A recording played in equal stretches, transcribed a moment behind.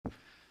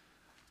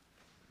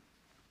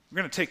We're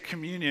going to take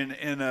communion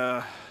in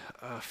a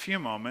few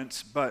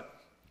moments, but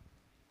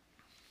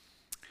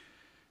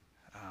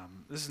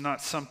this is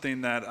not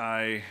something that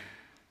I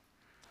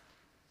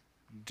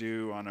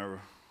do on a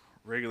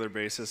regular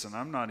basis, and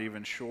I'm not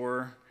even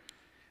sure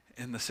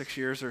in the 6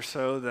 years or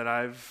so that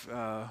I've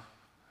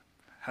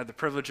had the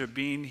privilege of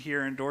being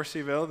here in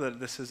Dorseyville that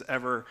this has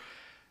ever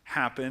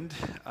happened.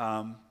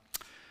 But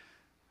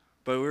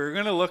we're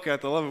going to look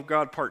at the love of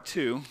God part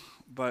 2,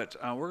 but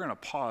we're going to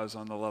pause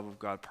on the love of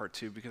God part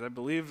 2 because I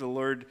believe the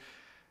Lord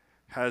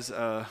has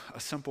a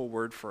simple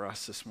word for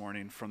us this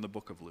morning from the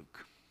book of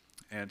Luke.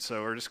 And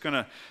so we're just going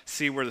to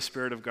see where the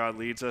Spirit of God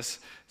leads us.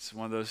 It's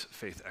one of those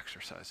faith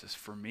exercises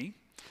for me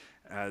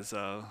as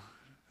I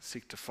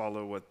seek to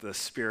follow what the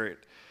Spirit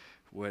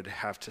would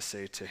have to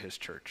say to his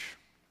church.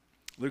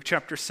 Luke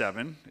chapter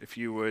 7, if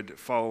you would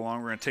follow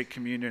along, we're going to take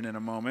communion in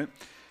a moment.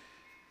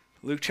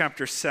 Luke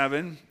chapter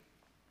 7,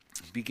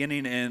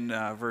 beginning in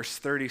verse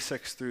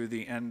 36 through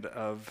the end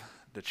of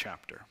the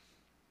chapter.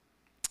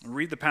 I'll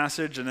read the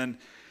passage and then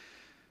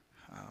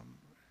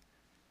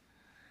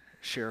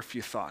share a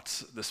few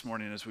thoughts this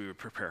morning as we would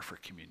prepare for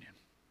communion.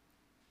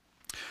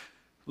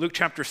 Luke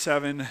chapter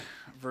 7,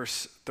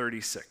 verse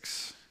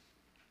 36.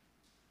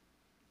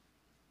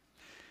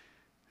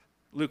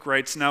 Luke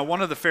writes, "Now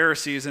one of the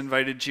Pharisees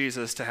invited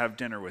Jesus to have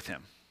dinner with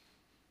him.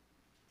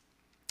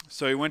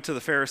 So he went to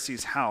the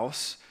Pharisee's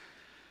house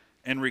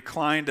and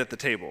reclined at the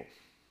table.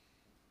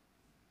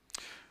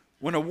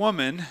 When a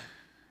woman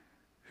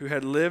who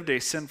had lived a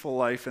sinful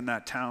life in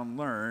that town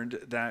learned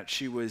that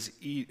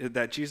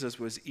Jesus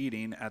was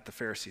eating at the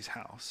Pharisee's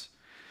house,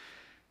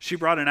 she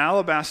brought an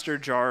alabaster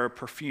jar of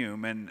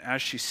perfume, and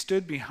as she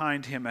stood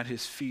behind him at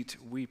his feet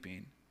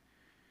weeping,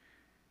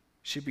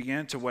 she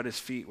began to wet his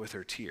feet with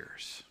her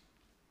tears.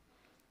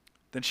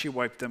 Then she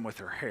wiped them with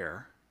her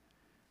hair,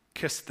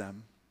 kissed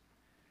them,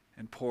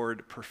 and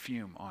poured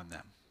perfume on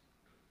them.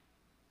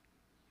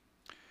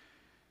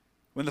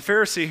 When the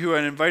Pharisee who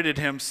had invited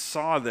him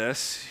saw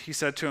this, he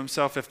said to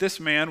himself, if this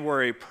man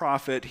were a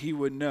prophet, he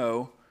would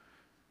know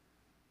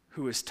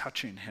who is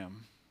touching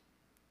him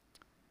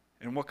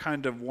and what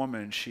kind of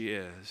woman she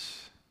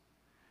is,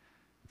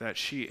 that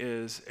she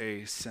is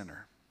a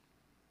sinner.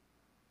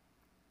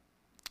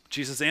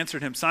 Jesus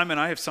answered him, Simon,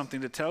 I have something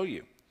to tell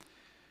you.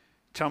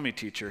 Tell me,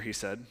 teacher, he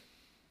said.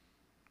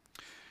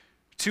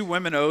 Two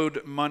men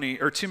owed money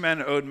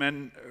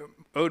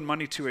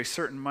to a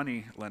certain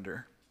money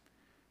lender.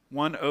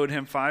 One owed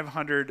him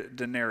 500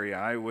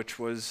 denarii, which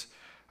was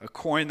a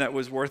coin that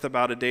was worth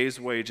about a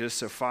day's wages,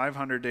 so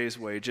 500 days'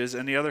 wages,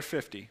 and the other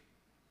 50.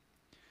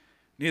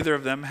 Neither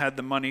of them had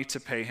the money to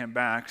pay him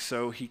back,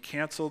 so he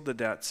canceled the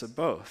debts of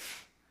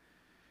both.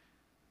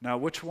 Now,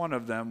 which one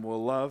of them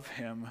will love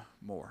him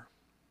more?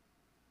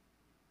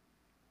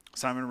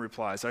 Simon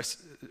replied,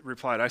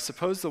 I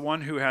suppose the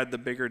one who had the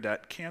bigger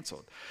debt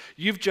canceled.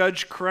 You've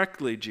judged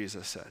correctly,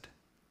 Jesus said.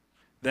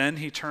 Then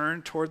he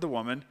turned toward the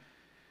woman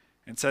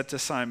and said to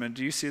Simon,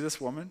 do you see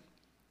this woman?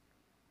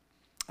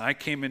 I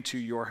came into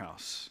your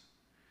house,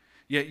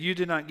 yet you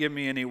did not give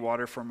me any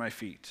water for my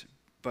feet,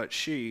 but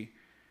she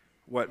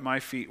wet my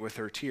feet with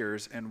her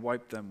tears and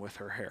wiped them with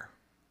her hair.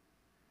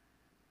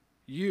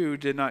 You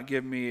did not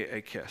give me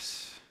a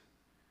kiss,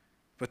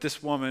 but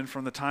this woman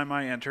from the time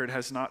I entered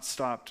has not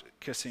stopped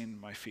kissing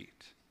my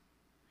feet.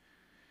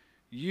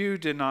 You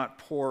did not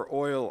pour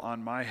oil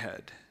on my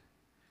head,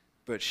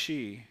 but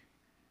she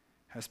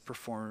has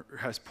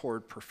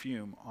poured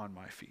perfume on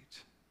my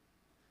feet.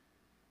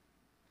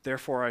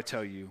 Therefore I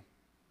tell you,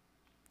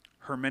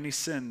 her many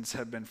sins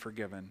have been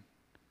forgiven,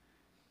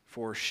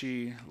 for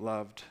she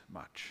loved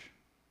much.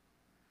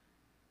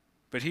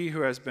 But he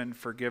who has been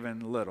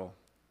forgiven little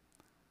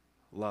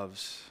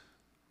loves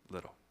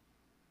little.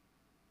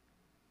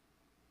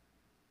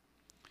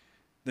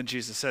 Then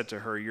Jesus said to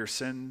her, your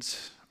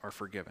sins are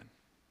forgiven.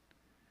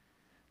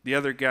 The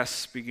other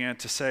guests began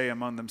to say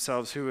among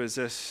themselves, who is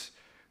this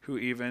who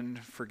even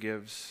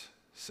forgives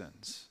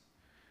sins?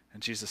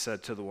 And Jesus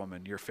said to the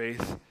woman, your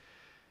faith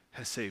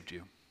has saved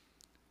you.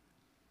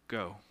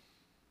 Go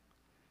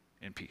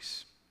in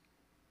peace.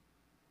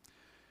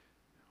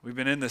 We've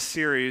been in this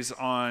series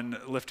on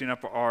lifting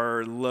up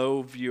our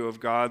low view of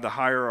God. The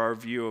higher our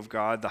view of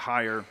God, the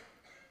higher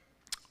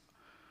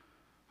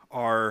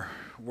our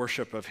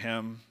worship of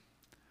him,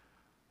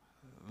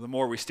 the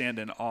more we stand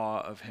in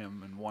awe of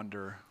him and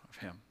wonder of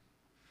him.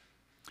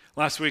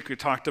 Last week we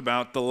talked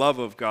about the love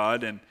of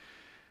God and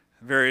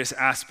various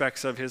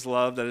aspects of his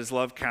love, that his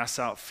love casts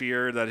out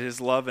fear, that his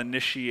love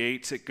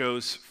initiates, it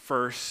goes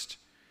first,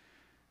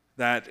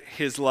 that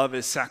his love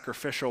is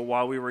sacrificial.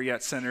 While we were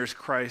yet sinners,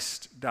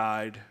 Christ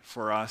died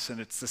for us,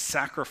 and it's the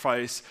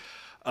sacrifice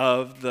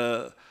of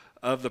the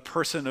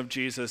person of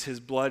Jesus, his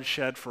blood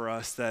shed for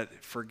us,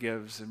 that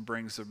forgives and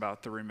brings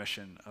about the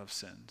remission of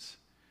sins.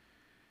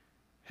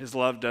 His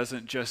love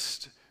doesn't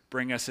just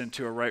bring us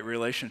into a right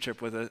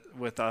relationship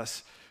with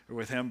us or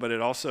with him, but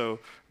it also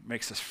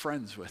makes us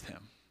friends with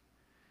him.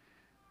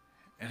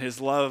 And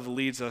his love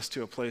leads us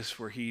to a place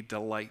where he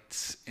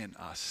delights in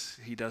us.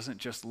 He doesn't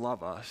just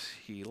love us,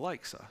 he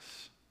likes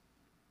us.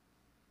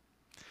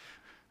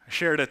 I I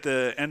shared at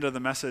the end of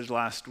the message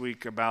last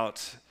week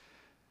about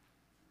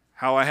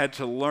how I had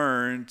to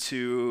learn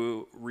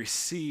to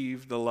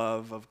receive the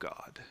love of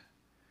God.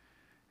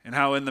 And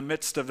how in the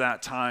midst of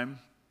that time,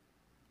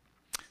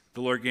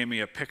 the Lord gave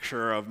me a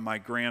picture of my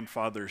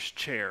grandfather's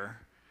chair,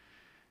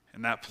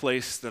 and that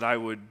place that I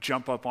would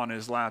jump up on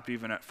his lap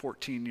even at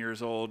 14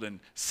 years old and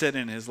sit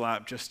in his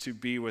lap just to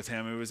be with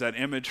him. It was that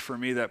image for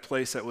me, that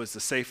place that was the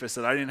safest,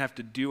 that I didn't have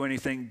to do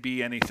anything,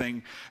 be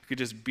anything. I could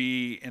just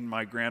be in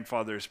my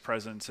grandfather's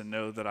presence and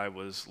know that I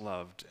was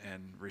loved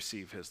and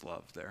receive his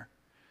love there.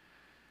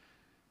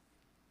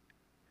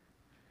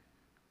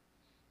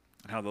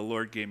 And how the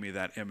Lord gave me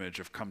that image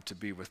of come to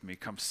be with me,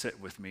 come sit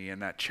with me in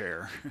that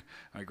chair.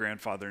 My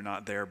grandfather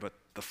not there, but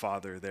the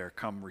Father there.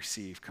 Come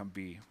receive, come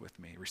be with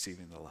me,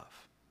 receiving the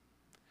love.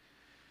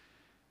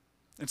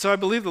 And so I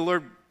believe the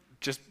Lord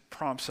just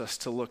prompts us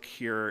to look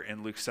here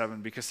in Luke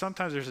 7, because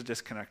sometimes there's a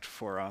disconnect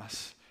for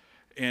us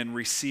in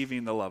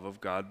receiving the love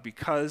of God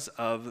because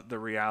of the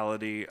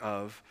reality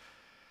of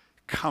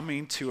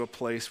coming to a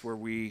place where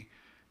we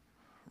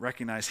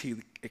recognize He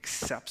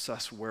accepts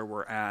us where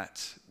we're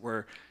at,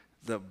 where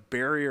the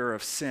barrier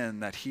of sin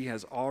that He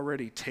has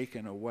already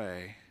taken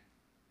away,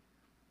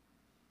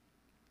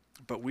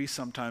 but we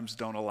sometimes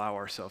don't allow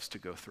ourselves to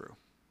go through.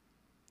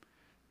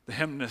 The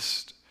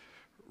hymnist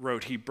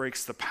wrote, He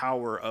breaks the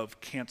power of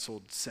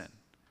canceled sin.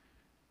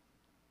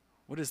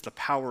 What is the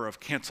power of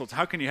canceled?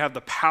 How can you have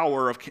the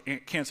power of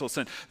canceled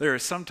sin? There are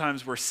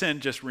sometimes where sin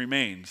just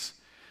remains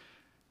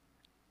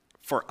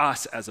for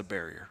us as a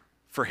barrier.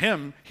 For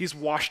Him, He's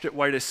washed it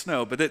white as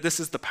snow. But this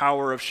is the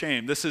power of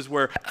shame. This is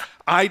where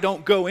I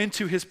don't go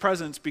into His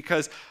presence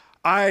because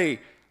I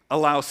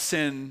allow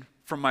sin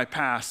from my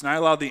past, and I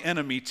allow the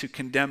enemy to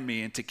condemn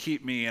me and to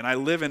keep me, and I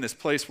live in this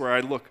place where I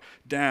look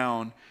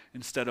down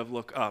instead of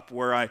look up,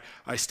 where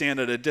I stand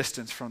at a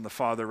distance from the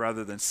Father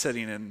rather than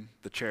sitting in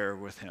the chair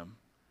with Him.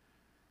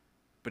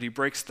 But He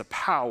breaks the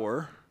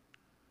power.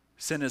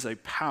 Sin is a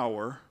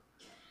power.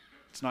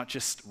 It's not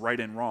just right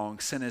and wrong.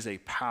 Sin is a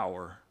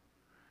power.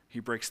 He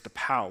breaks the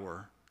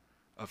power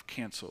of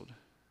canceled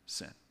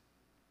sin.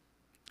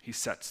 He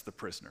sets the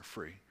prisoner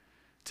free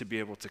to be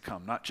able to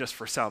come, not just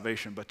for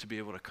salvation, but to be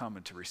able to come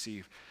and to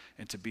receive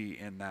and to be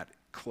in that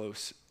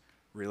close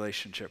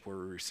relationship where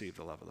we receive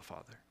the love of the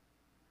Father.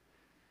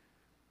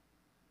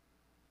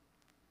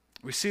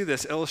 We see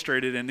this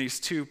illustrated in these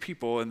two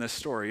people in this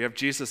story. You have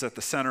Jesus at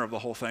the center of the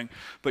whole thing,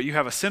 but you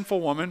have a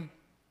sinful woman,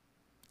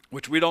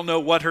 which we don't know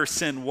what her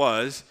sin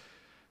was,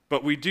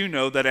 but we do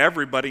know that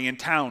everybody in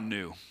town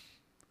knew.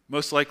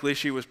 Most likely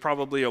she was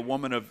probably a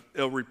woman of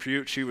ill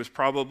repute. She was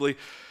probably,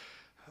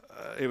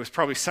 it was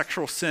probably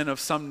sexual sin of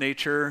some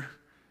nature.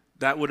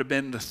 That would have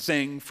been the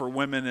thing for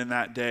women in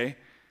that day.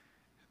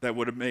 That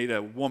would have made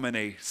a woman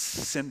a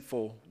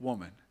sinful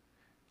woman.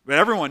 But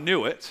everyone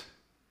knew it.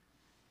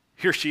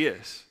 Here she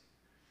is.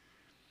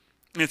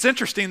 And it's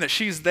interesting that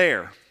she's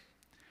there.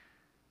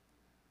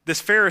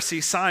 This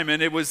Pharisee,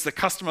 Simon, it was the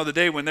custom of the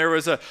day when there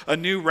was a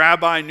new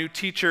rabbi, new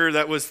teacher,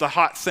 that was the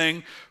hot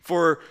thing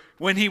for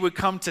when he would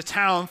come to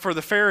town, for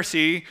the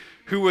Pharisee,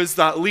 who was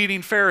the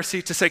leading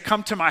Pharisee, to say,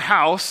 come to my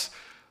house,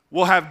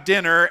 we'll have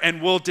dinner,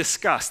 and we'll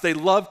discuss. They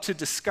love to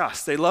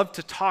discuss. They love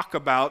to talk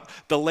about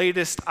the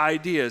latest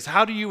ideas.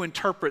 How do you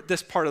interpret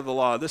this part of the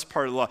law, this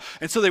part of the law?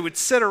 And so they would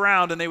sit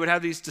around and they would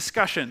have these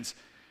discussions.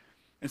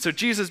 And so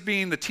Jesus,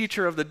 being the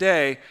teacher of the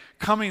day,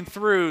 coming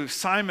through,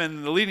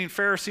 Simon, the leading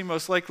Pharisee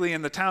most likely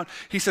in the town,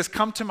 he says,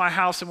 come to my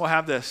house and we'll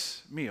have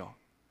this meal.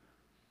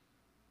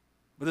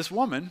 But this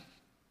woman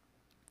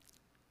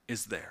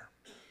is there.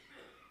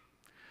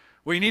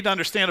 What you need to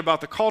understand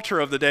about the culture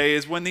of the day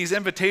is when these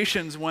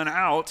invitations went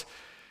out,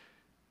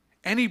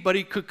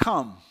 anybody could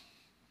come.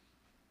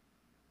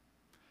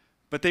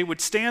 But they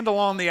would stand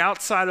along the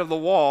outside of the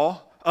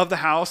wall of the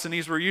house, and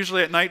these were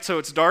usually at night, so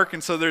it's dark,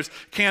 and so there's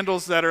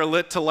candles that are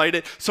lit to light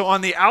it. So on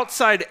the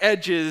outside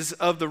edges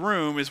of the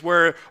room is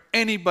where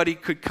anybody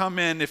could come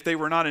in if they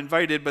were not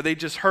invited, but they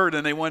just heard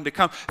and they wanted to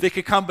come. They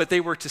could come, but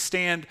they were to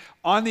stand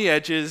on the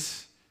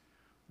edges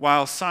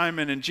while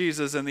Simon and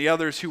Jesus and the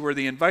others who were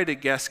the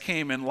invited guests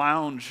came and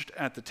lounged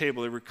at the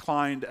table. They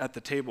reclined at the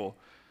table.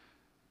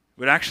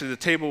 But actually the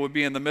table would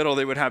be in the middle.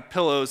 They would have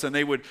pillows and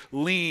they would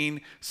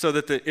lean so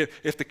that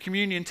if the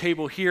communion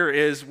table here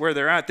is where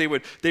they're at, they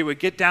would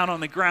get down on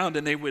the ground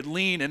and they would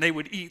lean and they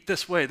would eat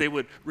this way. They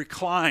would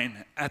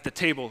recline at the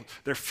table.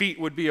 Their feet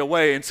would be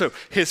away. And so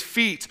his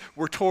feet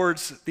were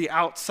towards the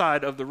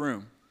outside of the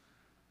room.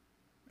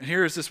 And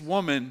here is this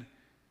woman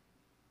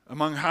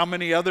among how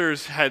many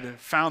others had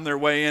found their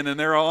way in, and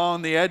they're all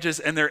on the edges,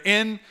 and they're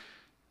in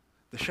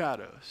the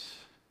shadows.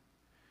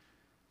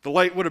 The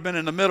light would have been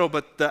in the middle,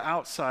 but the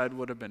outside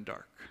would have been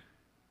dark.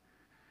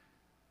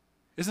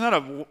 Isn't that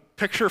a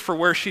picture for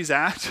where she's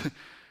at?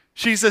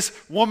 She's this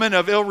woman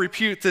of ill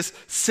repute, this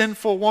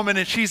sinful woman,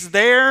 and she's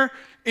there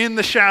in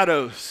the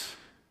shadows.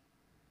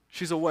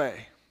 She's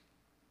away.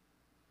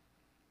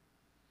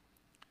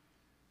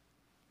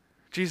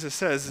 Jesus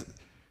says,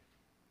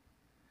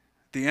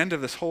 the end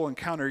of this whole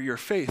encounter, your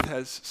faith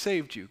has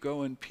saved you.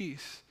 Go in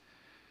peace.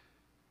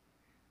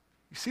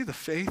 You see the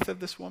faith of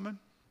this woman?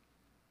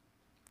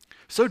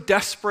 So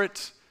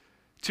desperate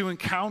to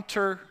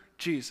encounter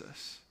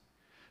Jesus.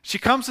 She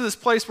comes to this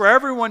place where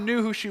everyone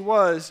knew who she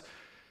was,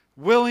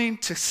 willing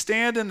to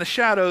stand in the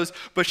shadows,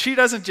 but she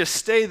doesn't just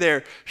stay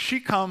there. She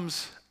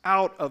comes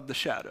out of the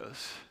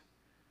shadows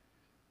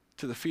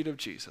to the feet of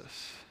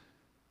Jesus.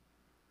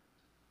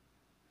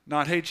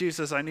 Not, hey,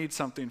 Jesus, I need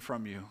something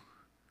from you.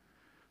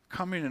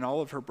 Coming in all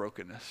of her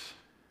brokenness.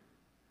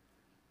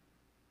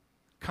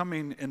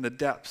 Coming in the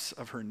depths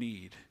of her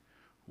need.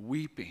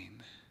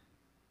 Weeping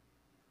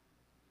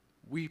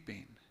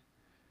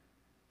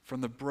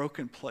from the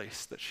broken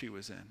place that she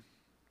was in.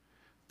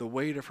 The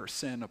weight of her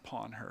sin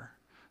upon her.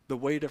 The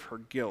weight of her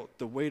guilt,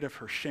 the weight of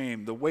her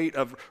shame, the weight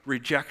of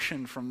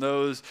rejection from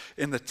those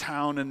in the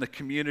town and the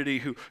community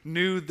who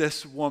knew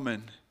this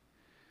woman.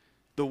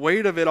 The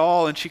weight of it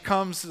all, and she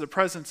comes to the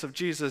presence of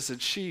Jesus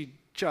and she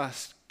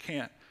just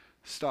can't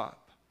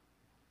stop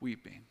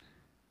weeping.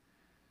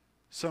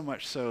 So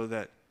much so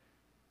that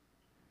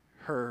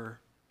her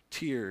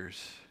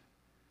tears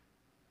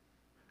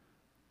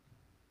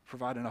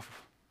provide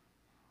enough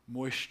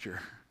moisture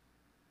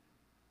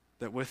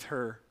that with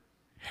her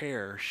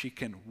hair she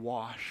can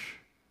wash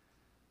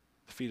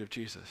the feet of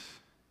Jesus.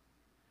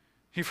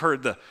 You've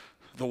heard the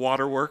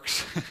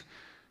waterworks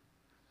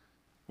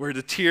where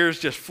the tears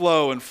just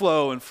flow and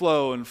flow and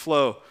flow and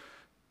flow.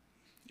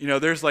 You know,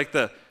 there's like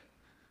the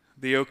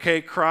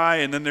okay cry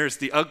and then there's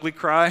the ugly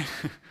cry.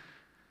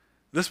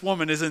 This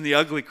woman is in the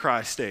ugly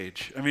cry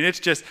stage. I mean,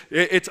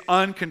 it's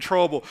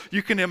uncontrollable.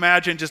 You can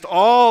imagine just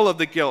all of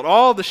the guilt,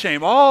 all the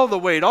shame, all the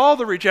weight, all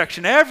the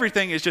rejection,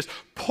 everything is just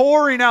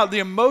pouring out. The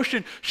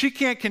emotion, she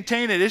can't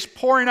contain it. It's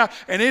pouring out,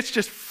 and it's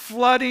just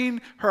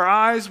flooding her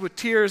eyes with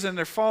tears, and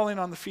they're falling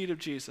on the feet of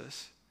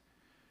Jesus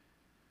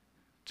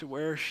to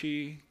where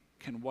she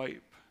can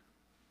wipe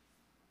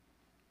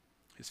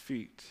his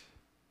feet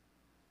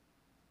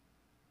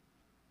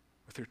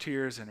with her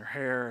tears and her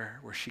hair,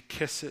 where she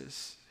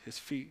kisses his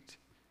feet,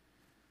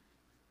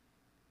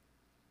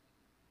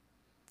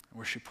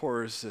 where she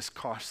pours this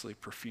costly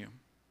perfume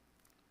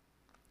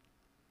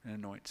and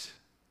anoints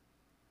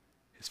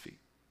his feet.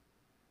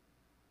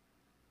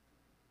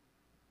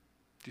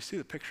 Do you see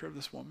the picture of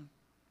this woman?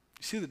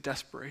 Do you see the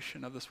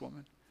desperation of this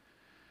woman?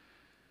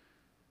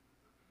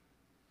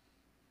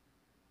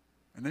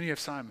 And then you have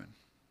Simon.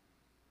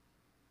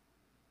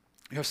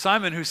 You have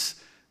Simon who's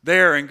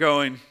there and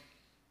going,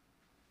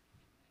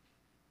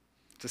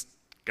 this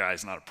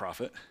guy's not a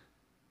prophet.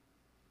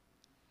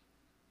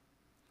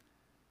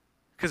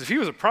 Because if he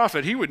was a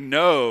prophet, he would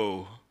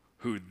know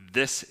who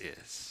this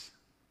is.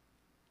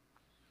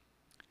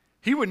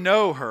 He would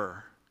know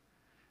her,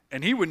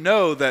 and he would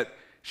know that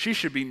she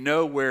should be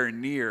nowhere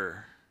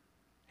near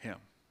him.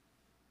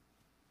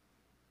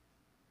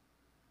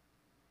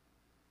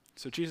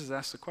 So Jesus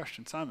asked the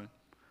question, Simon,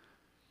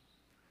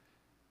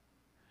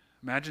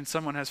 imagine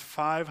someone has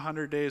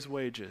 500 days'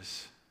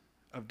 wages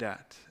of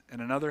debt,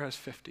 and another has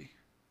 50.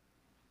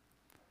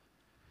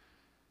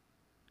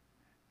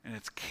 And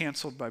it's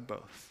canceled by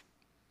both.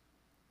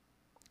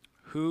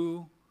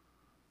 Who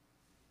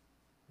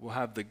will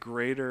have the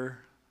greater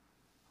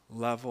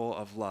level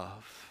of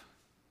love?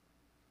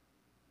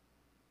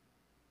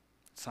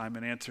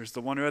 Simon answers,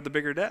 the one who had the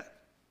bigger debt.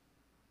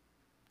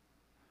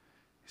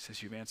 He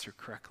says, you've answered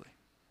correctly.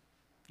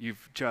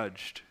 You've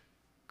judged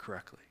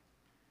correctly.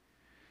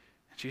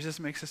 And Jesus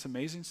makes this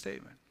amazing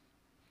statement.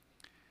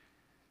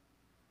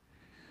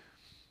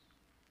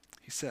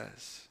 He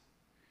says,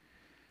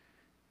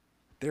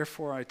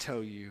 therefore I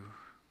tell you,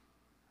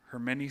 her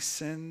many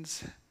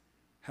sins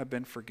have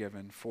been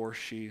forgiven, for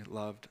she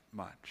loved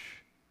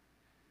much.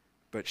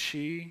 But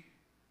he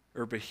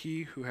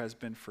who has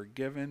been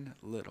forgiven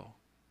little,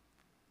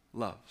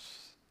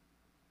 loves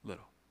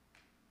little.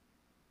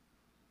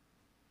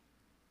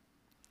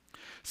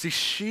 See,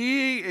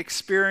 she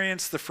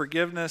experienced the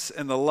forgiveness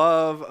and the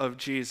love of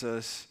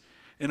Jesus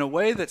in a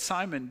way that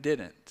Simon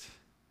didn't.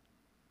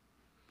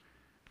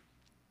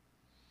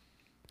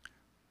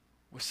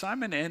 Was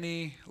Simon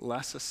any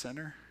less a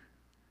sinner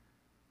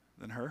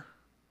than her?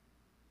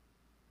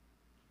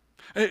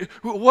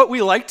 What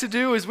we like to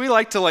do is we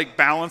like to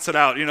balance it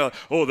out. You know,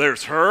 oh,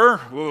 there's her.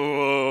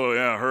 Oh,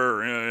 yeah,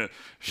 her. Yeah.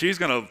 She's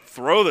going to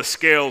throw the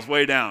scales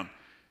way down.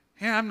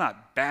 Yeah, I'm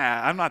not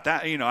bad. I'm not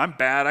that, I'm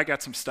bad. I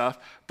got some stuff.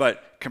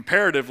 But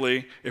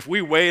comparatively, if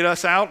we weighed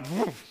us out,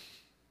 the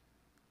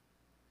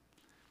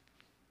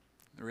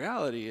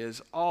reality is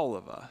all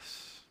of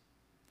us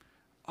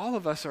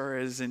are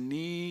as in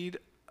need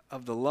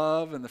of the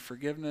love and the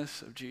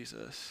forgiveness of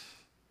Jesus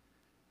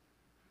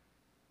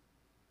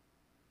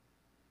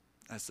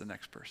as the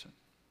next person.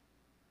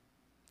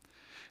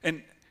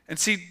 And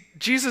see,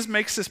 Jesus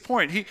makes this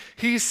point.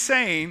 He's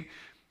saying,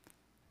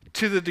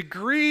 to the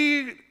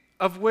degree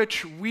of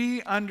which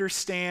we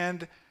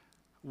understand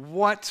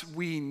what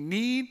we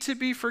need to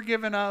be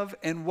forgiven of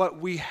and what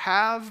we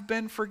have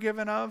been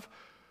forgiven of,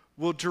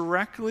 will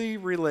directly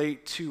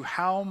relate to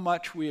how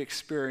much we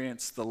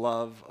experience the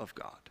love of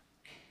God.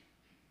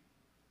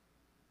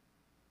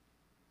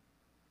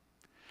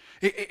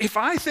 If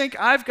I think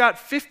I've got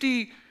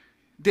 50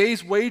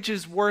 days'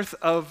 wages worth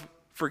of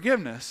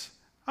forgiveness,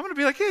 I'm going to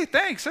be like, hey,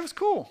 thanks, that was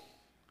cool.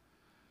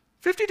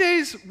 50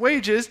 days'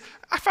 wages,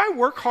 if I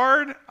work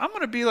hard, I'm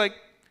going to be like,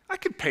 I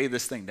can pay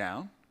this thing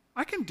down.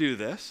 I can do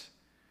this.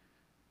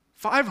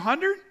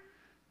 500?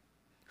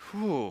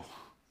 Whew.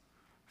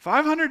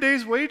 500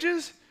 days'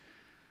 wages?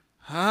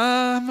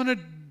 I'm going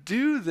to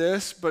do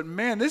this, but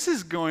man, this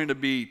is going to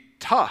be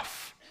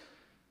tough.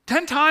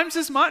 10 times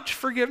as much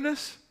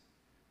forgiveness?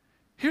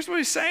 Here's what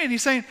he's saying.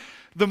 He's saying,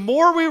 the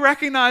more we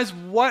recognize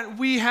what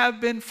we have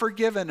been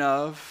forgiven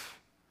of,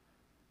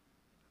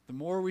 the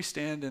more we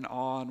stand in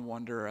awe and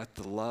wonder at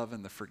the love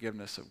and the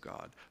forgiveness of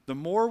God. The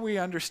more we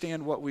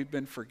understand what we've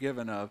been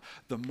forgiven of,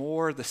 the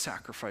more the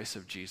sacrifice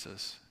of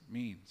Jesus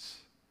means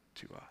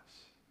to us.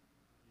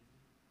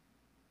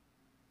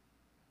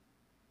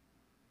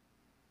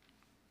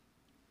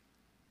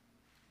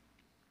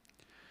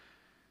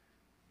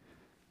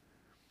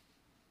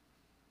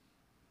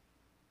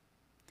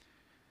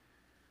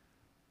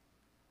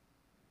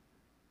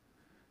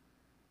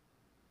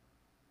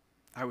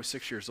 I was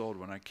 6 years old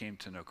when I came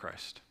to know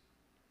Christ.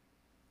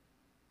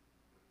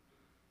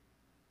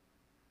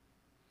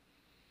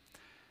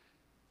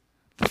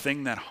 The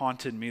thing that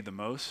haunted me the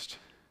most,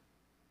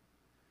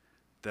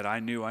 that I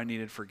knew I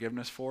needed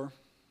forgiveness for,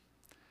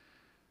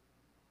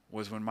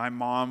 was when my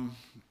mom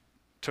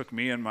took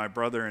me and my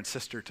brother and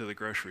sister to the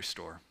grocery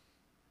store.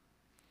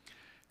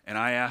 And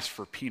I asked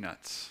for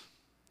peanuts.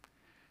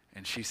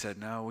 And she said,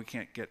 no, we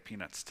can't get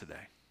peanuts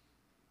today.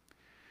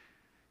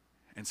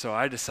 And so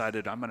I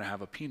decided I'm going to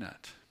have a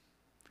peanut.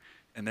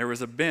 And there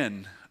was a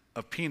bin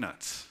of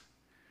peanuts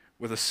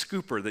with a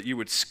scooper that you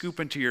would scoop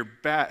into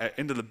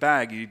the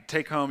bag. You'd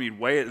take home, you'd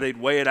weigh it, they'd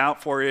weigh it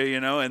out for you,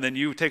 and then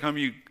you take home,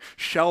 you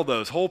shell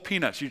those whole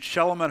peanuts. You'd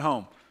shell them at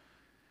home.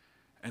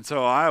 And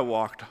so I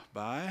walked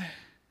by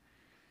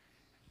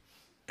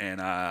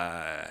and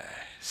I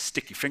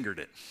sticky fingered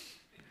it.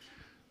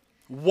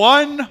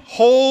 One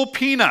whole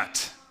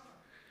peanut.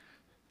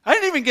 I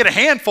didn't even get a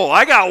handful.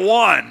 I got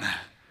one.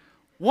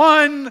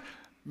 One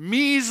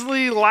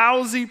measly,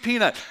 lousy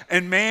peanut.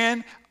 And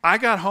man, I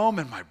got home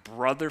and my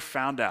brother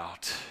found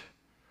out.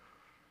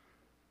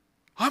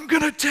 I'm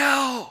going to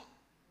tell.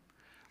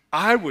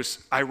 I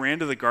ran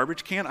to the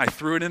garbage can. I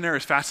threw it in there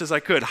as fast as I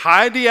could.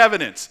 Hide the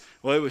evidence.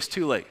 Well, it was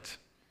too late.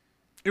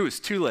 It was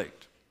too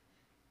late.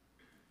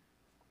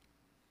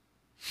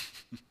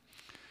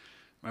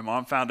 My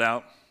mom found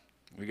out.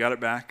 We got it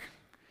back.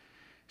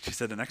 She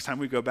said, the next time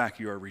we go back,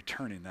 you are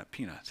returning that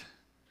peanut.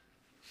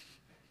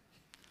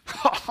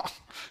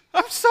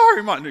 I'm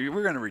sorry, Mom.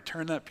 We're going to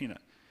return that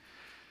peanut.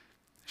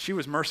 She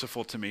was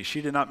merciful to me.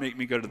 She did not make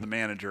me go to the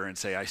manager and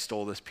say, I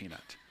stole this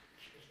peanut.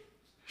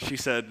 She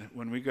said,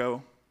 when we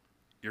go,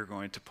 you're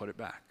going to put it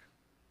back.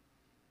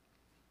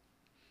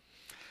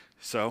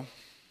 So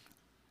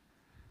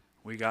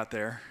we got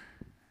there.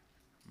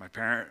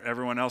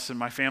 Everyone else in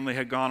my family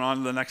had gone on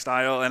to the next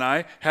aisle, and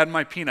I had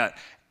my peanut,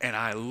 and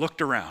I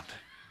looked around,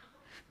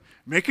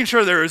 making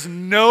sure there was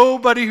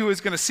nobody who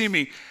was going to see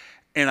me,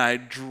 and I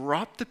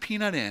dropped the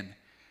peanut in,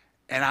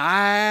 and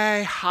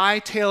I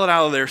hightailed it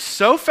out of there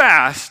so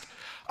fast,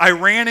 I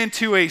ran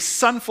into a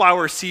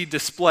sunflower seed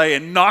display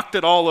and knocked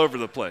it all over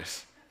the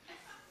place.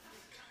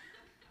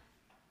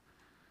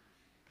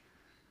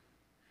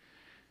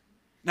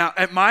 Now,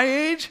 at my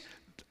age,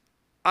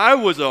 I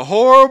was a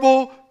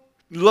horrible,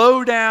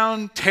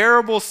 low-down,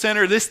 terrible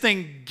sinner. This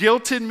thing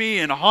guilted me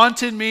and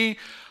haunted me.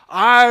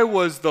 I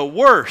was the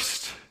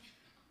worst.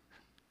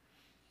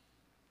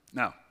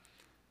 Now,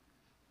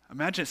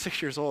 imagine at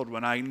 6 years old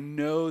when I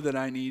know that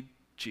I need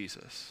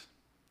Jesus,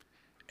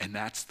 and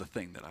that's the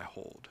thing that I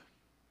hold.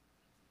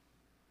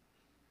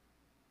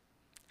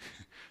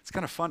 It's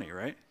kind of funny,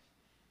 right?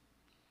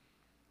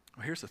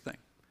 Well, here's the thing.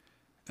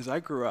 As I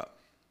grew up,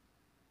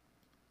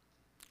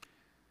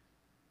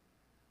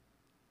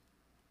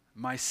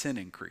 my sin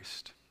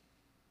increased.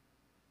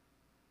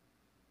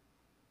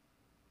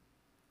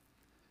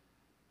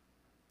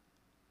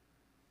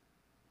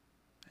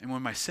 And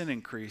when my sin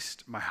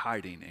increased, my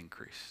hiding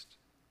increased.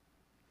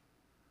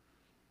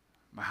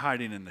 My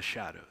hiding in the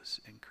shadows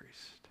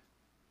increased.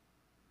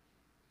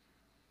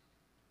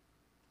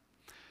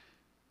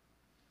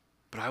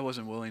 But I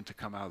wasn't willing to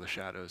come out of the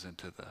shadows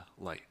into the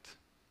light.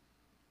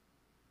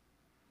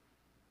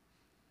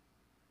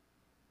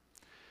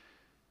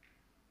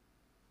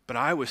 But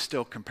I was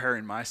still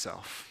comparing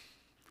myself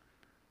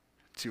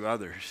to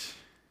others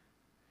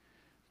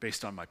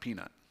based on my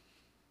peanut.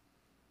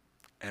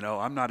 And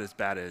I'm not as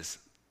bad as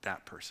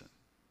that person,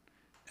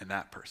 and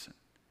that person,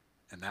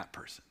 and that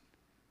person,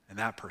 and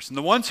that person.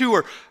 The ones who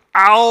were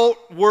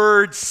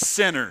outward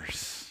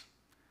sinners,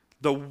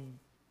 the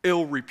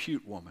ill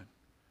repute woman.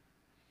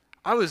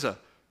 I was a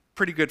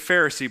pretty good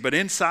Pharisee, but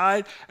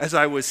inside, as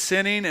I was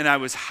sinning and I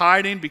was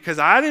hiding because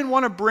I didn't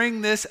want to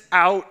bring this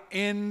out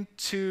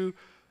into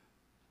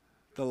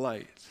the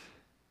light.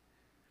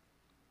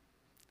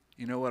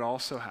 You know what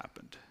also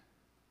happened?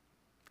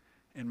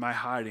 In my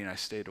hiding, I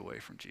stayed away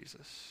from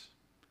Jesus.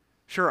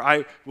 Sure,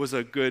 I was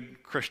a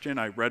good Christian.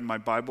 I read my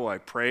Bible. I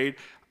prayed.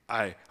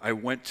 I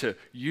went to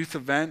youth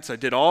events. I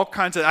did all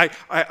kinds of, I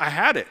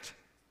had it.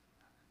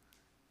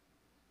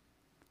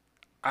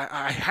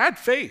 I had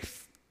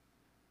faith.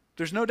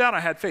 There's no doubt I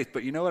had faith.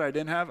 But you know what I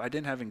didn't have? I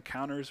didn't have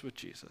encounters with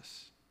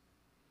Jesus.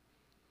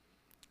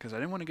 Because I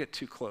didn't want to get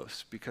too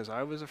close. Because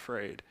I was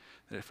afraid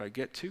that if I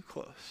get too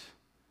close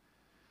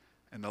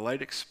and the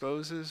light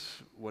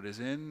exposes what is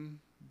in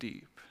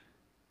deep,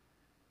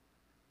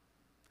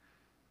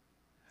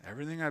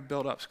 everything I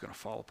built up is going to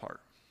fall apart.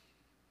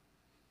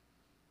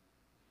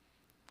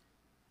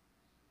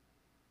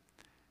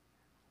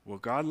 Will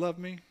God love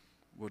me?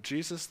 Will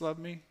Jesus love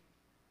me?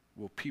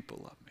 Will people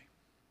love me?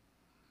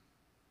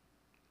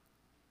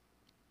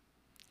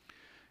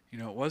 You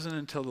know, it wasn't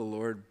until the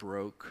Lord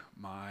broke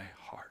my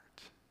heart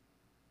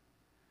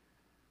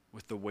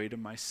with the weight of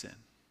my sin,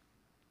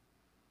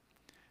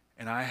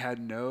 and I had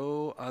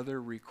no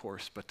other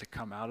recourse but to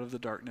come out of the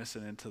darkness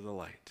and into the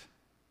light,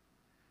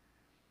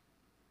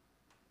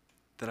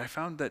 that I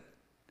found that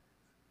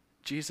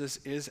Jesus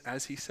is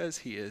as he says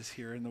he is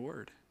here in the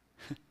Word.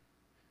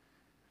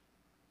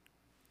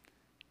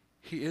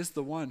 He is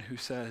the one who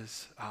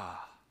says,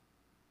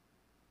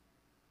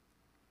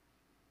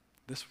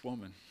 this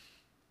woman,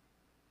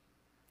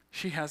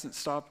 she hasn't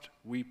stopped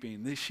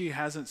weeping. She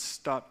hasn't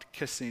stopped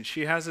kissing.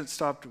 She hasn't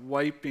stopped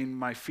wiping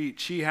my feet.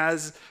 She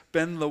has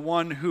been the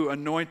one who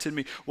anointed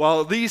me.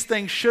 While these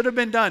things should have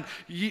been done,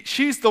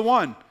 she's the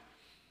one.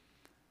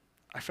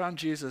 I found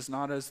Jesus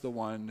not as the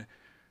one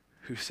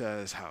who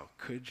says, how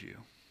could you?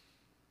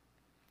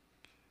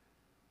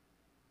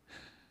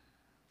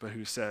 But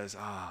who says,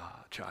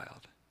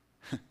 child,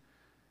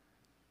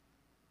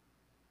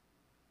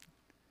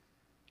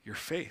 your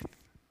faith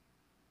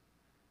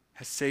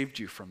has saved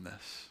you from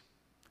this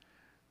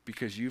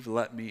because you've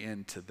let me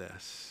into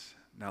this.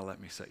 Now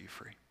let me set you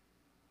free.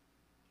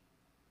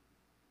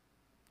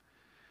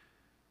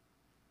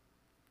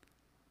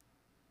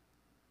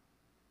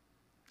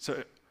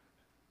 So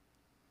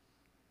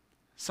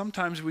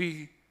sometimes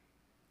we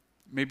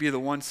may be the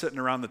one sitting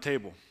around the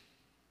table,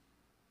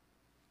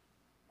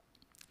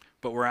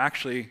 but we're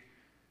actually,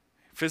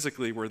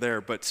 physically we're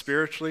there, but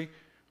spiritually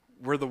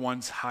we're the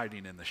ones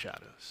hiding in the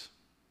shadows.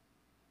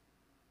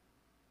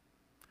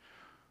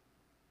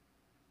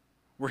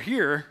 We're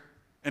here,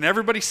 and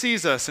everybody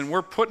sees us, and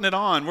we're putting it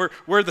on.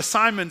 We're the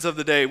Simons of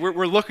the day.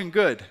 We're looking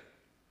good.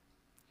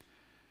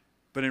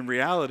 But in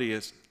reality,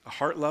 at a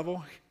heart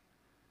level,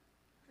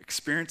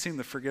 experiencing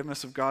the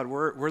forgiveness of God,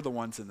 we're the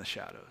ones in the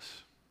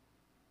shadows,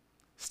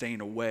 staying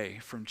away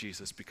from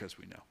Jesus because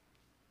we know.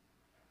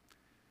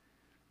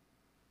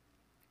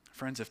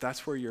 Friends, if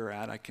that's where you're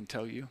at, I can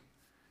tell you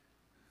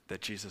that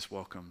Jesus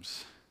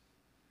welcomes.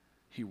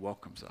 He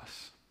welcomes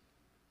us.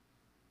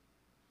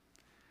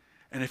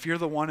 And if you're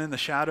the one in the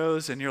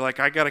shadows and you're like,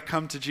 I got to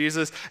come to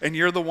Jesus, and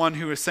you're the one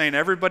who is saying,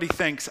 everybody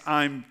thinks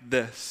I'm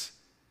this,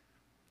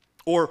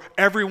 or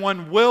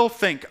everyone will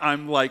think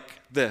I'm like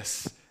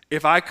this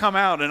if I come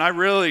out and I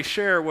really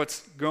share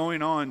what's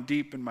going on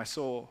deep in my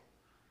soul.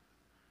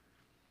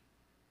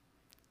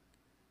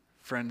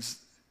 Friends,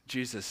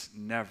 Jesus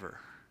never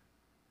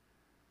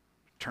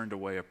turned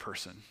away a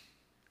person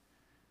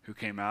who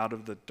came out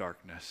of the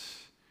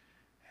darkness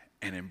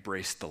and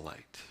embraced the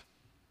light.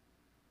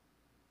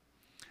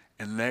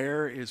 And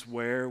there is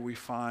where we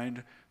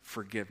find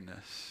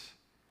forgiveness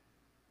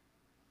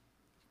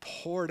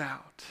poured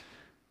out.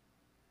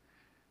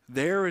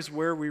 There is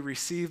where we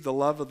receive the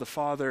love of the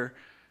Father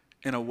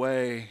in a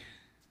way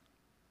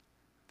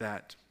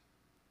that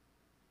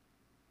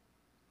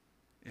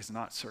is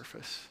not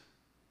surface,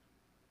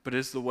 but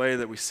is the way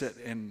that we sit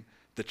in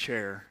the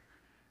chair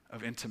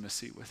of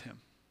intimacy with Him.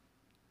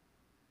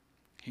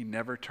 He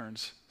never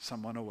turns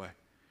someone away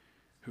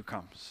who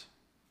comes.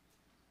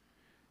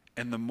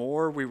 And the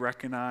more we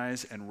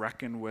recognize and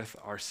reckon with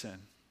our sin,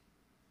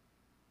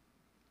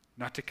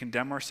 not to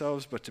condemn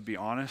ourselves, but to be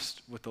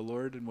honest with the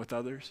Lord and with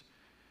others,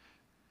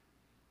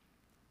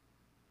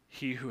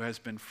 he who has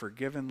been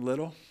forgiven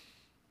little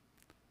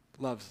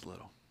loves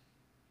little.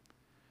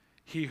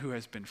 He who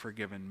has been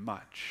forgiven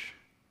much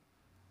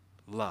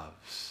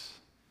loves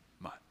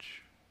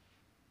much.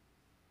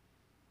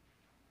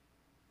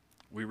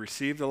 We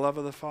receive the love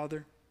of the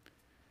Father,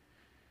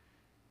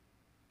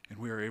 and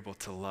we are able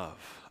to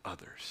love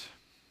others.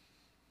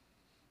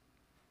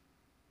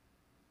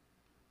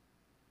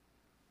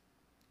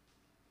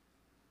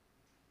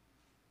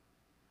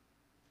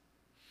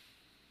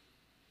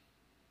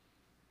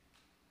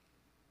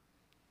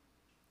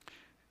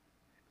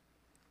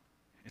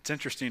 It's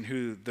interesting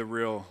who the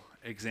real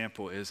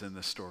example is in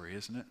this story,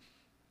 isn't it?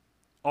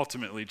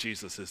 Ultimately,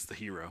 Jesus is the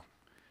hero.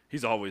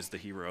 He's always the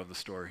hero of the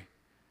story.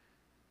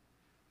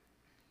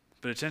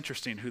 But it's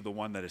interesting who the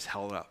one that is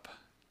held up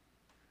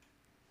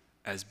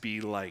as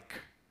be like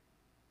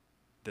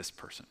this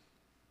person.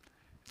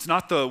 It's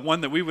not the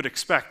one that we would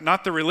expect,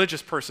 not the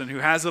religious person who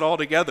has it all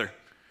together,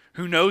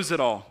 who knows it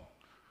all.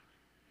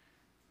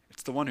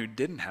 It's the one who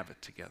didn't have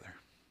it together.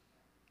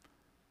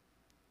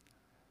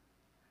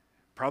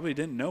 Probably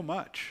didn't know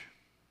much,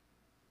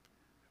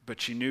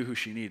 but she knew who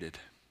she needed.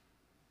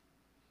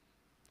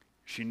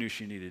 She knew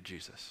she needed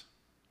Jesus.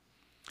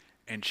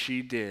 And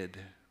she did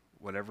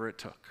whatever it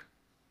took.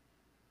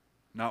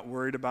 Not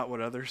worried about what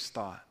others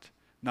thought.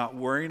 Not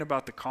worrying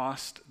about the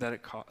cost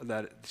that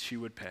she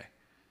would pay.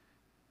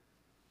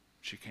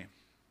 She came.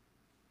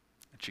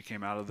 And she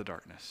came out of the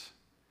darkness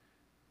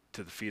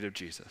to the feet of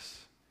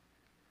Jesus.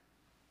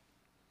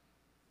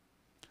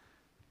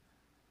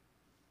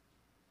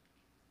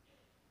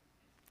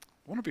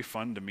 Won't it be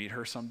fun to meet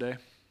her someday?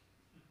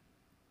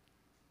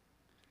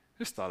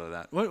 Just thought of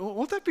that.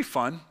 Won't that be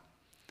fun?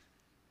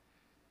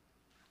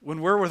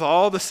 When we're with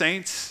all the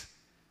saints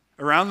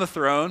around the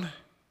throne,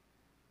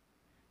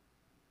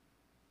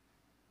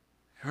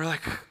 and we're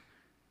like,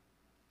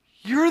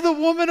 you're the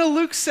woman of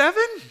Luke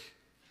 7?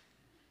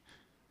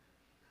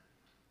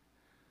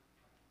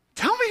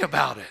 Tell me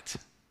about it.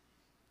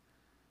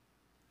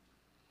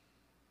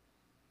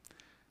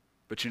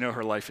 But you know,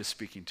 her life is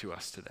speaking to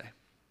us today.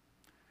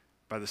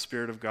 By the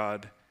Spirit of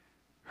God,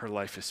 her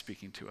life is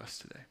speaking to us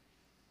today.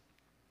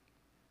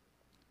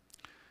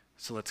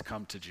 So let's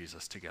come to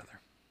Jesus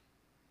together.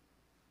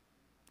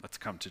 Let's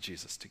come to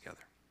Jesus together.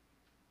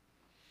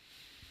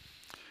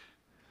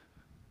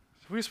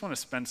 So we just want to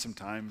spend some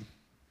time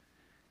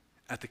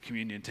at the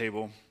communion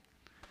table.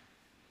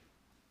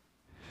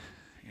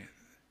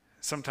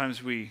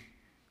 Sometimes we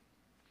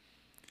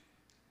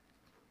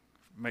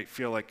might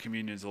feel like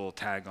communion's a little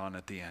tag on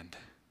at the end.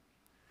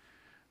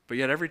 But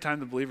yet every time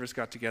the believers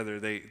got together,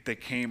 they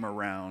came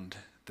around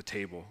the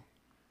table.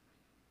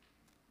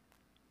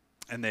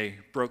 And they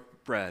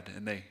broke bread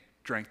and they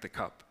drank the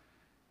cup.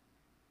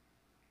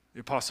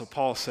 The Apostle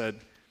Paul said,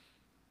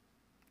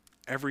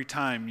 every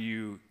time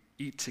you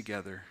eat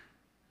together,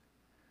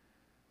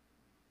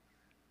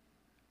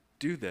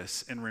 do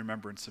this in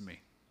remembrance of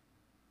me.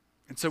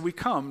 And so we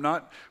come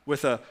not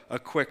with a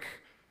quick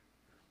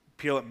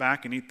peel it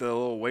back and eat the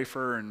little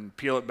wafer and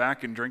peel it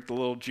back and drink the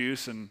little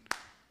juice and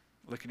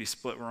lickety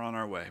split, we're on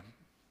our way.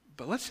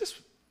 But let's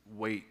just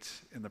wait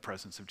in the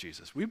presence of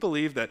Jesus. We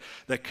believe that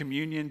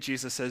communion,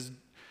 Jesus says,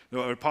 the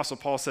Apostle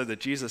Paul said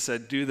that Jesus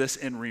said, do this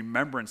in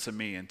remembrance of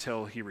me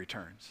until he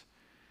returns.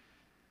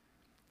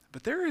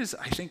 But there is,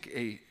 I think,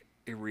 a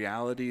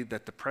reality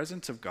that the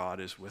presence of God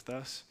is with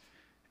us.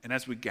 And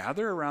as we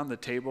gather around the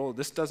table,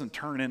 this doesn't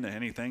turn into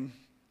anything.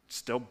 It's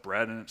still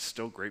bread and it's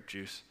still grape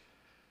juice.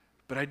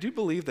 But I do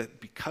believe that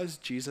because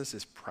Jesus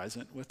is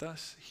present with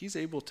us, he's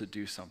able to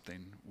do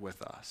something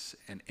with us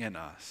and in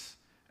us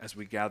as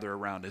we gather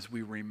around, as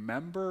we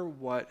remember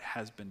what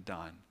has been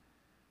done.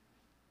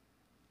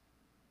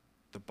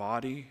 The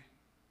body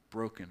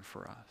broken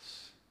for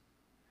us,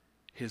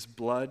 his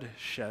blood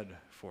shed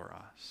for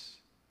us,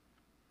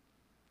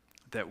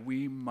 that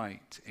we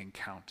might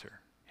encounter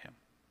him.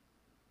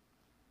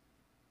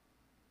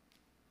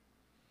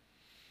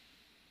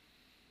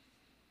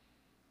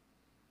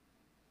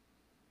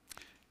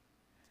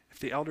 If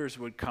the elders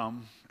would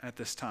come at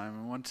this time,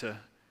 I want to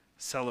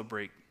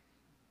celebrate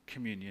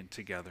communion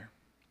together.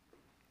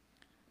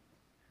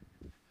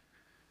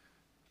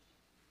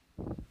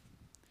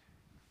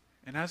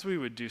 And as we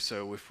would do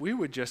so, if we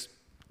would just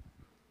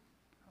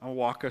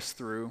walk us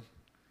through,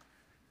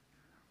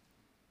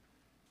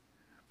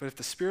 but if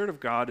the Spirit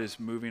of God is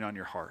moving on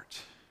your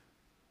heart,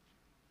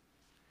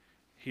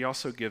 he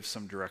also gives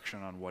some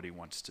direction on what he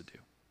wants to do.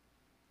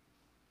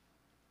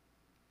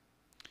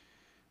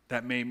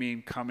 That may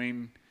mean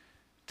coming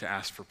to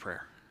ask for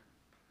prayer.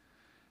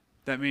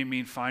 That may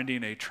mean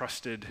finding a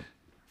trusted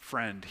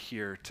friend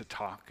here to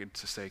talk and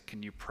to say,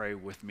 can you pray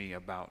with me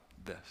about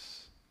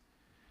this?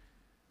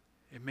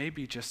 It may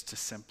be just to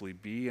simply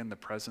be in the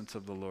presence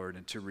of the Lord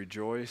and to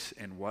rejoice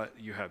in what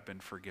you have been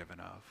forgiven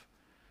of.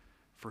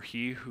 For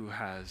he who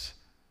has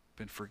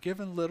been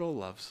forgiven little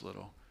loves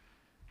little,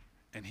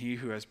 and he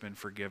who has been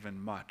forgiven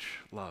much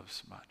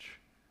loves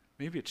much.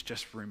 Maybe it's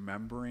just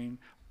remembering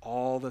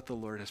all that the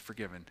Lord has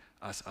forgiven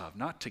us of,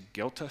 not to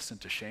guilt us and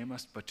to shame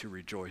us, but to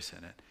rejoice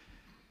in it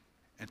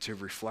and to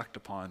reflect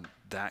upon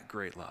that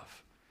great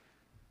love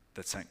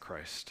that sent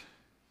Christ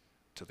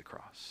to the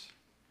cross.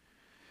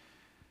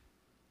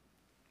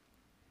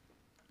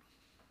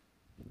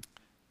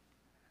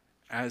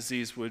 As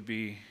these would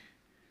be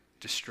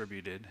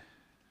distributed,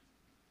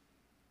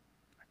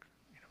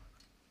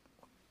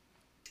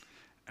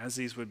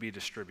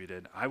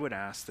 I would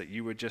ask that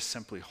you would just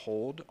simply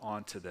hold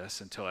on to this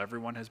until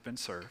everyone has been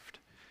served.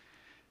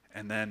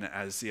 And then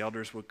as the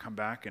elders would come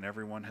back and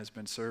everyone has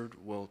been served,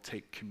 we'll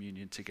take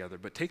communion together.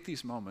 But take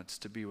these moments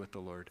to be with the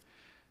Lord,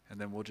 and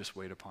then we'll just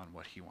wait upon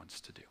what he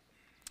wants to do.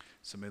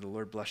 So may the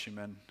Lord bless you,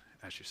 men,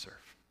 as you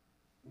serve.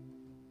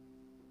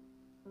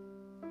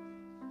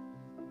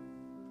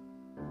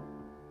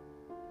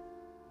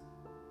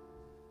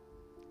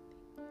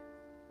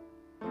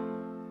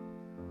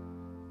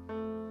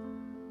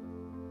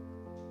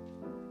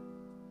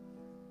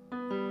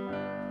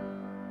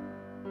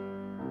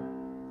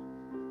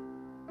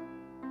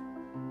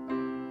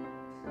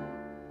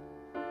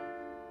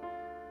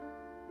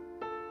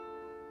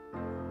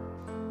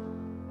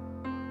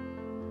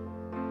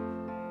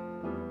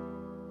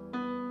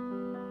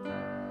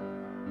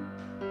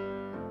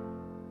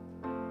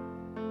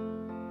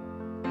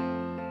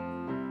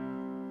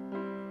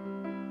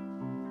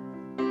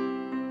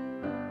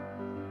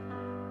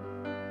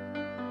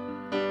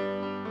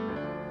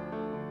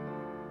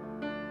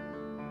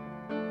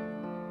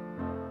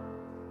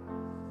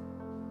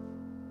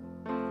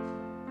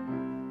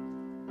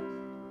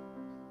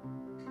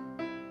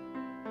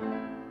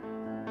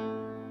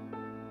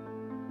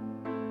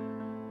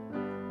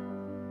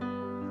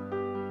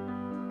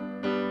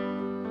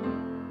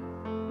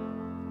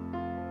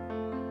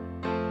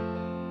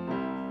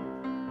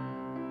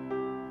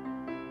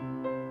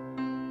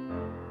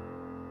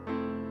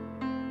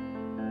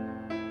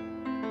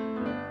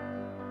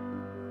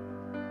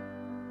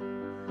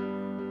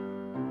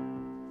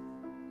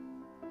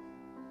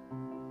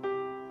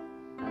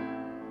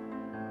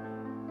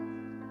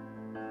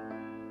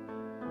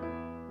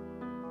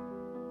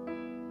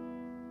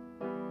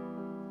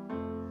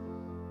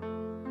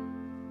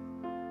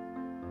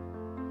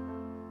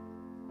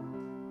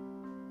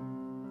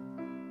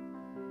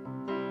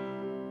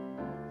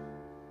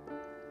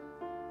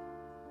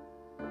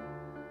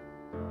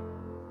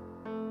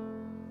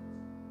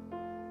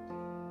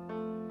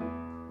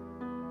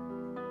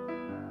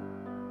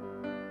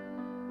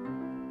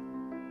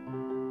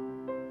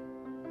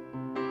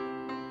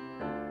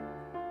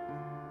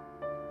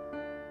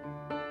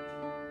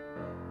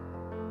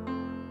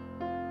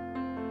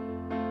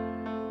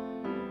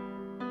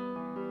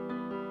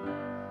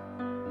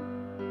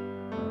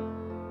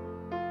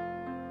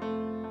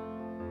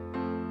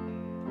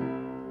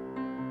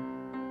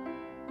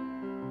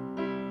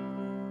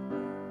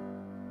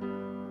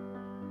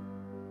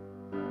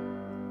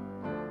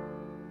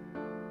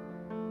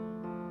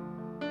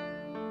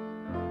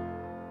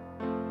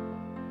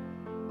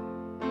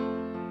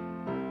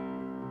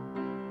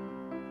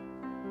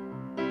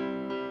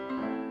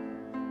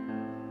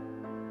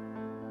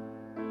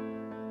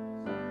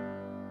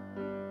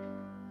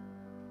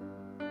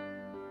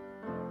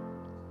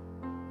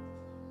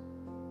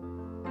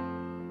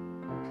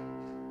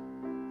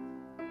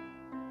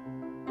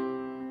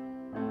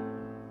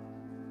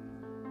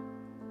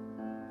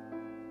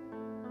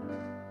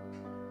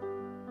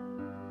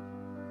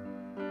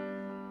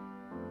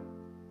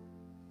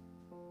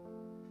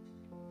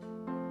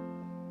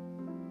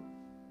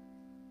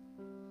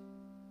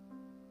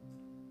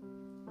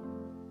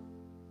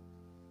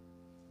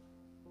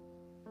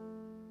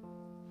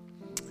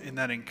 in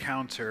that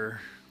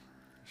encounter,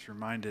 I was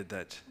reminded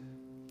that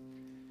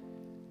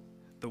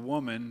the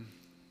woman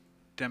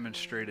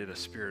demonstrated a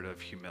spirit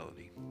of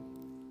humility.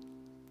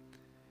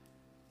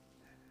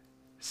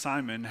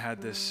 Simon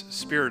had this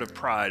spirit of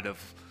pride of,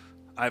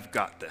 I've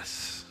got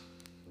this.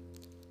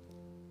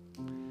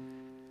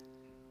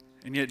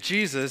 And yet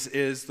Jesus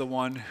is the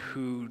one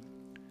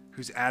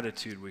whose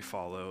attitude we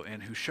follow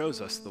and who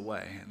shows us the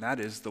way. And that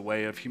is the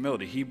way of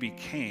humility. He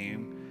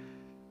became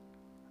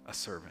a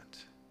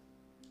servant.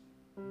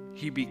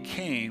 He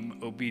became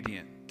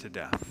obedient to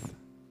death,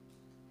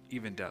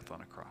 even death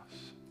on a cross.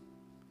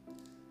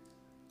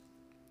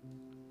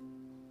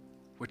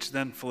 Which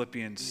then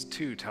Philippians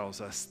 2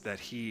 tells us that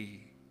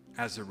he,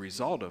 as a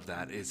result of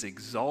that, is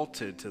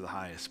exalted to the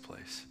highest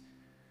place.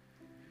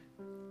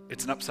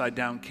 It's an upside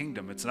down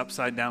kingdom. It's an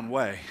upside down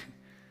way.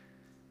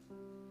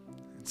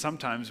 And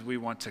sometimes we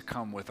want to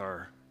come with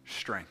our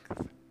strength.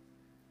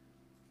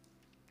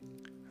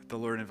 The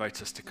Lord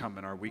invites us to come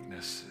in our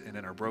weakness and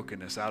in our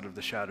brokenness, out of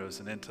the shadows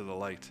and into the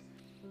light,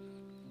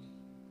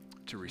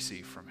 to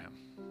receive from him.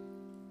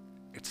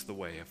 It's the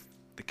way of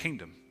the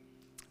kingdom.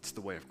 It's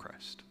the way of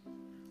Christ.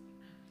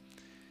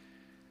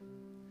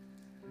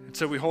 And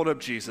so we hold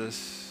up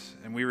Jesus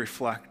and we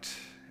reflect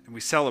and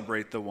we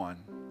celebrate the one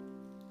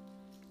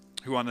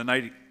who on the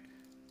night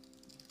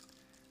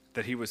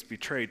that he was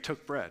betrayed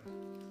took bread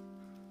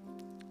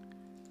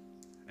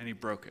and he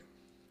broke it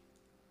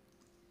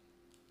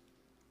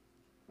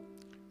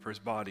for his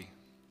body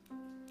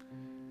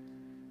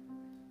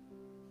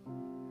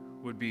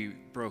would be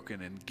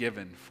broken and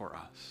given for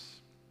us.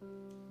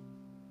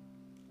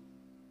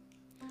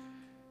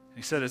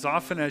 He said, as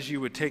often as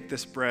you would take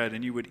this bread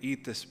and you would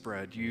eat this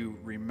bread, you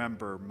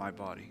remember my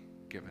body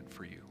given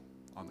for you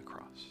on the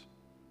cross.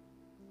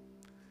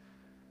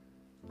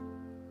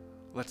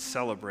 Let's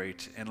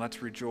celebrate and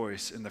let's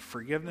rejoice in the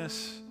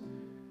forgiveness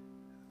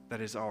that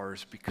is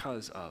ours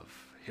because of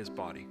his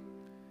body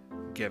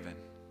given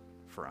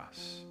for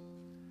us.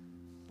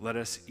 Let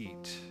us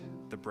eat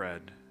the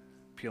bread,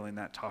 peeling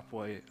that top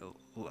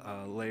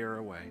layer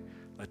away.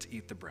 Let's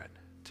eat the bread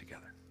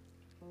together.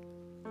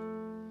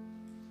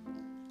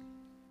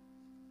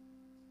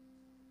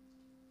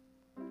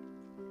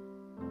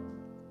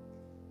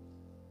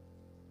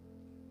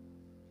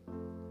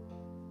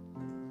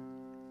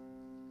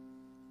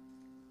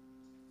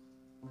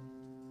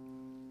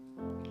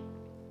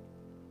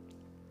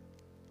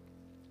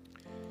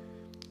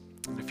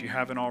 If you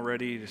haven't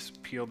already,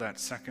 just peel that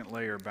second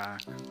layer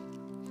back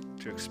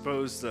to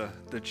expose the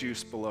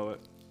juice below it.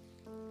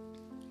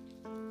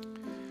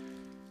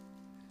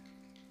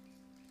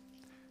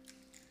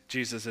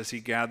 Jesus, as he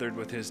gathered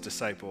with his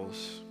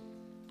disciples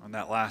on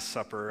that Last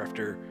Supper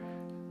after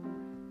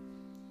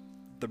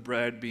the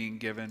bread being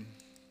given,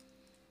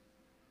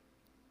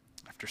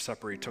 after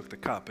supper he took the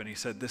cup and he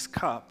said, this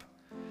cup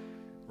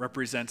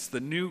represents the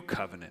new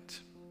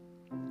covenant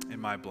in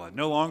my blood.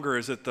 No longer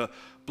is it the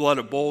blood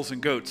of bulls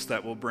and goats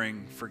that will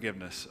bring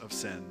forgiveness of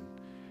sin,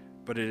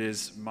 but it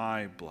is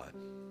my blood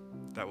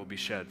that will be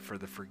shed for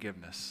the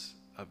forgiveness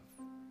of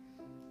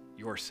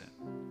your sin.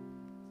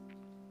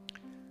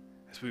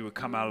 As we would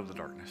come out of the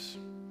darkness,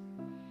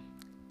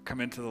 come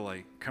into the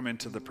light, come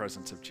into the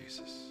presence of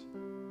Jesus.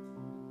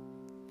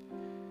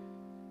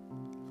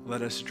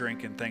 Let us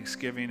drink in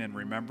thanksgiving and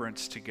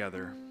remembrance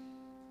together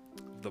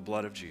the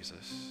blood of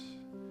Jesus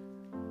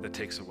that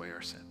takes away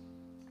our sin.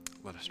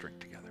 Let us drink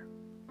together.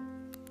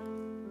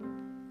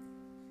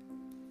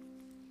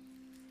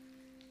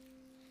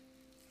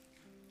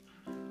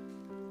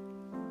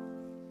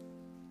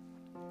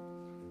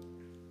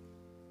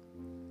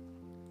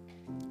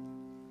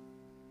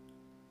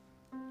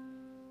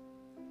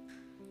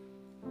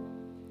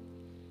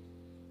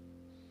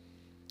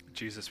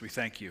 Jesus, we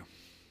thank you.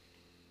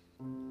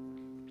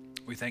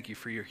 We thank you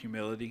for your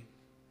humility,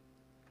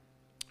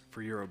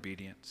 for your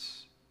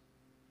obedience.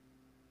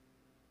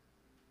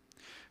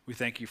 We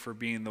thank you for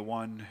being the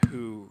one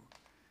who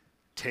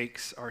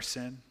takes our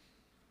sin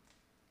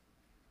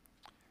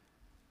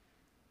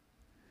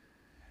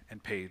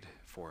and paid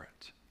for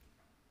it.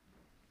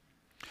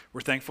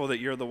 We're thankful that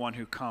you're the one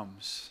who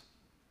comes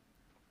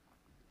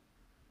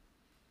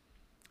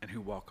and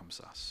who welcomes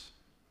us.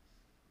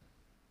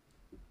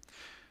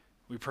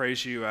 We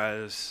praise you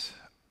as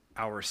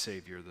our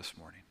Savior this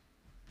morning.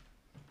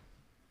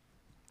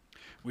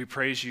 We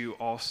praise you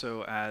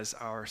also as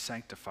our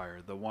sanctifier,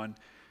 the one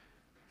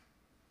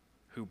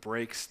who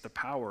breaks the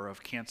power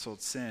of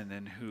canceled sin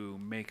and who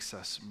makes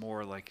us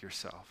more like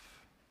yourself.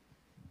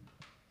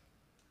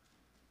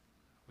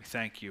 We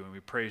thank you and we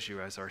praise you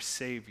as our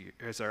Savior,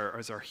 as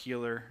our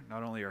healer,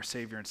 not only our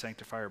Savior and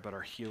sanctifier, but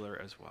our healer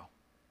as well.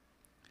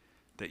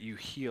 That you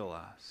heal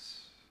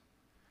us,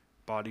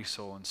 body,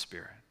 soul, and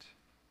spirit.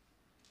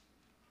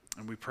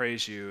 And we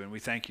praise you and we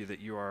thank you that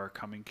you are our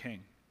coming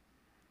King,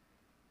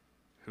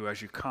 who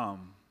as you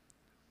come,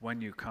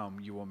 when you come,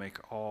 you will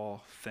make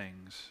all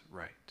things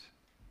right.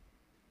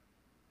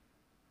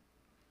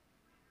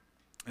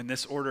 And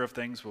this order of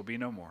things will be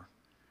no more,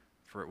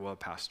 for it will have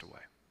passed away.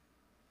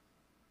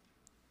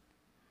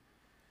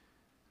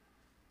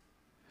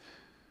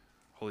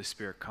 Holy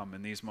Spirit, come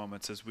in these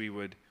moments as we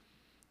would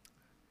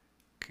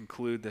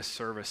conclude this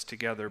service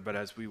together, but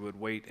as we would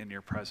wait in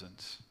your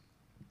presence.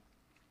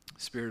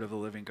 Spirit of the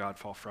living God,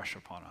 fall fresh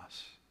upon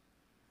us.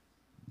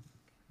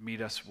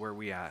 Meet us where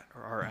we are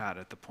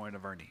at the point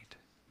of our need.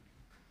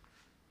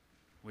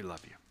 We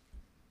love you.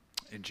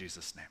 In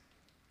Jesus' name,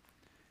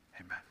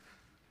 amen.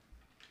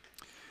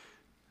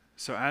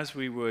 So as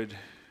we would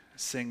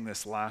sing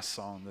this last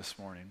song this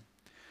morning,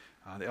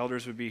 the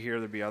elders would be here.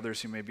 There'd be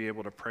others who may be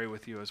able to pray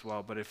with you as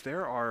well. But if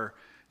there are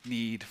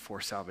need for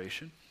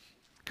salvation,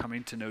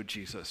 coming to know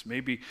Jesus,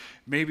 maybe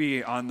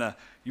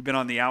you've been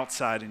on the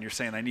outside and you're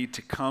saying, I need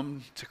to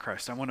come to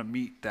Christ. I want to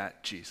meet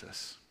that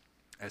Jesus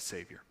as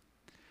Savior.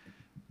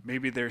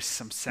 Maybe there's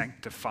some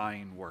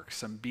sanctifying work,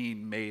 some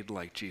being made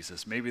like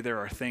Jesus. Maybe there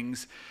are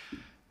things,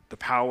 the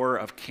power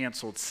of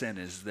canceled sin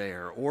is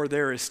there, or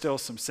there is still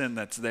some sin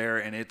that's there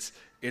and it's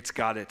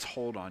got its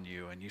hold on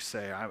you, and you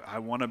say, I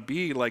want to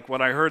be like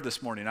what I heard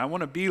this morning. I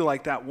want to be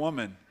like that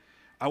woman.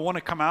 I want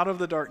to come out of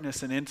the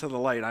darkness and into the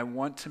light. I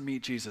want to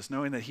meet Jesus,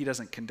 knowing that he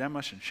doesn't condemn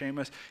us and shame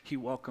us. He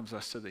welcomes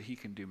us so that he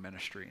can do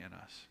ministry in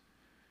us.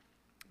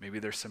 Maybe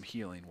there's some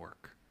healing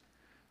work,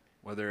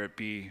 whether it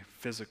be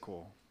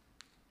physical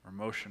or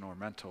emotional or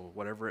mental,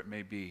 whatever it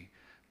may be.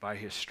 By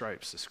his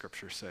stripes, the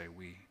scriptures say,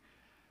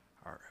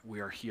 we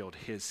are healed.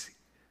 His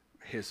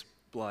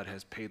blood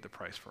has paid the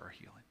price for our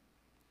healing.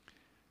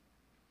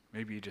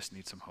 Maybe you just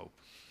need some hope.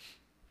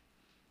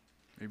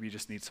 Maybe you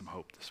just need some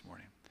hope this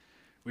morning.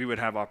 We would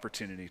have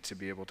opportunity to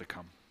be able to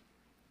come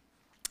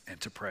and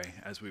to pray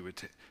as we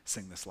would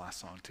sing this last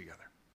song together.